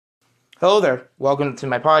Hello there. Welcome to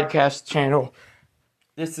my podcast channel.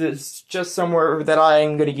 This is just somewhere that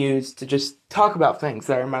I'm going to use to just talk about things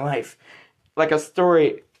that are in my life, like a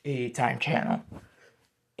story time channel.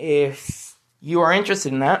 If you are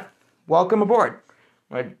interested in that, welcome aboard.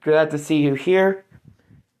 We're glad to see you here,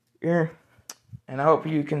 and I hope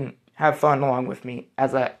you can have fun along with me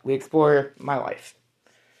as we explore my life.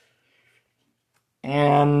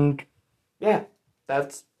 And yeah,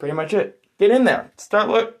 that's pretty much it. Get in there.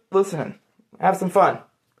 Start listening. Have some fun.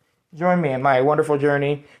 Join me in my wonderful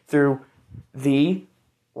journey through the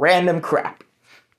random crap.